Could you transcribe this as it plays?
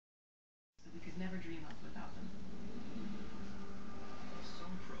never dream of without them.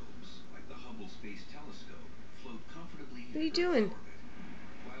 Some probes, like the Hubble Space Telescope, float comfortably What are in you Earth doing? orbit,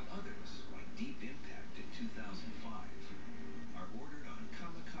 while others, like Deep Impact in 2005, are ordered on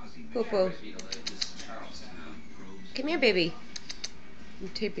kamikaze Popo. missions. Some satellite probes Come here, build baby. rockets. I'm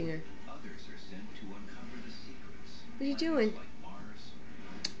taping her. Others are sent to uncover the secrets of What are you planets doing? like Mars,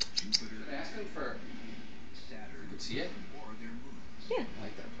 Should Jupiter, I ask him for... You Saturn, could see it? or their moons, Yeah. I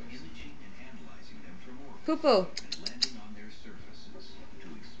like that place. imaging and analyzing them from orbit, Popo. and landing on their surfaces to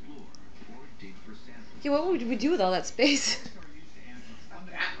explore or dig for Yeah, samples. what would we do with all that space? Not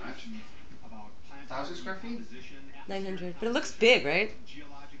that much. 1,000 square feet? 900. But it looks big, right?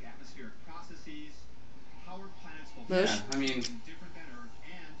 Yeah, Moosh? I mean,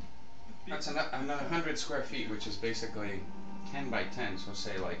 that's another 100 square feet, which is basically 10 by 10, so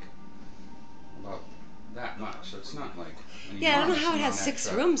say like about that much. So it's not like an Yeah, I don't know enormous how it has amount 6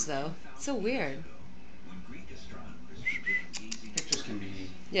 extra. rooms, though. It's so 2,000 years weird. ago, when Greek astronomers began gazing at Pictures can be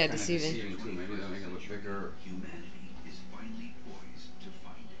planets, Yeah, kind of deceiving. in the deceiving too. Maybe they'll 21st make it look century, bigger. humanity is finally poised to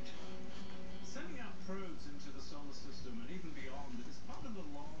find it. Sending out probes into the solar system and even beyond is part of a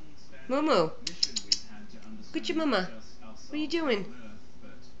long-standing Momo. mission we've had to Look at your understand not mama. just What are you ourselves here doing? on Earth,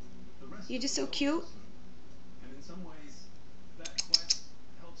 but the rest You're of the just so solar cute. system. And in some ways, that quest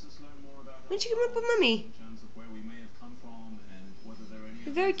helps us learn more about Why don't you come up with ourselves mommy? in terms of where we may have come from and whether there are any You're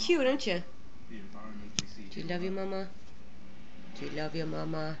of very those cute, aren't aftermaths you? of the environment we see Do here you on love your Earth. mama? Do you love your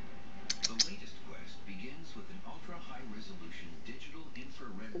mama? The latest quest begins with an ultra-high-resolution digital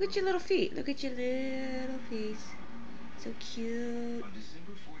infrared Look at your probe. little feet. Look at your little feet. So cute. On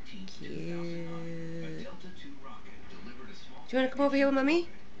December 14th, 2009, a Cute. Delta II rocket delivered a small Do you want to come over package here with into mommy?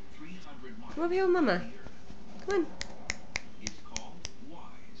 orbit 300 Come over miles here with above mama. the Earth. Come on. It's called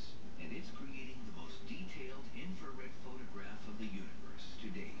WISE, and it's creating the most detailed infrared photograph of the universe to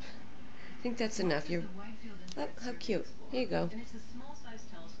date. I think that's WISE enough. is You're... the Wide Field Oh, Infrared how Survey cute. Here you Explorer, go. and it's a small-sized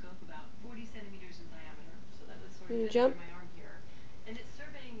telescope about 40 centimeters in diameter, so that would sort You of gonna fit under jump? my arm here, and it's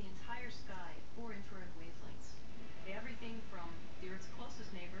surveying the entire sky at 4 infrared wavelengths. Everything from the Earth's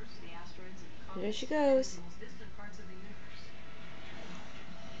closest neighbors, the asteroids and There she comets, to the goes. most distant parts of the universe.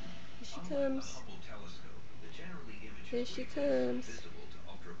 Here she Unlike the comes. Hubble telescope, that generally Here images she wavelengths comes. invisible to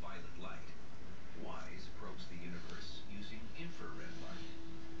ultraviolet light, WISE probes the universe using infrared light.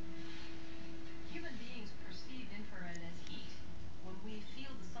 Human beings perceive infrared as heat. When we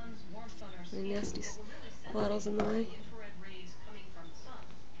feel the sun's warmth on our Any skin, nasty what we're really bottles sensing in the are way? the infrared rays coming from the sun.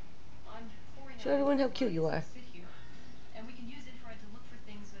 I'm pouring Show out a everyone how couple cute you lights that are. sit here. And we can use infrared to look for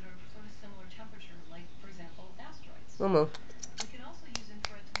things that are sort of similar temperature, like, for example, asteroids. Momo. We can also use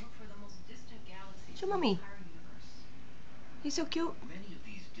infrared to look for the most distant galaxies Show in the mommy. entire universe. He's so cute. Many of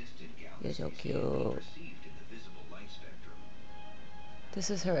these distant You're so galaxies can't be cute. perceived in the visible light spectrum. This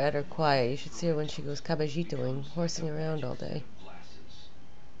is her at her quiet. You should see her Infrared when she goes telescope caballitoing, becomes like a horsing around all magic set day. of glasses.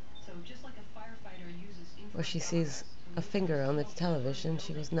 So just like a firefighter uses Or infrared she sees goggles to a look for finger on the smoke that's burning television,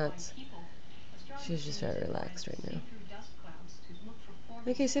 she goes buildings or find nuts. people, She's astronomers just can use very infrared relaxed to right see now. through dust clouds to look for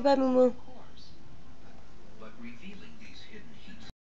forming Okay, say bye, stars Moo. or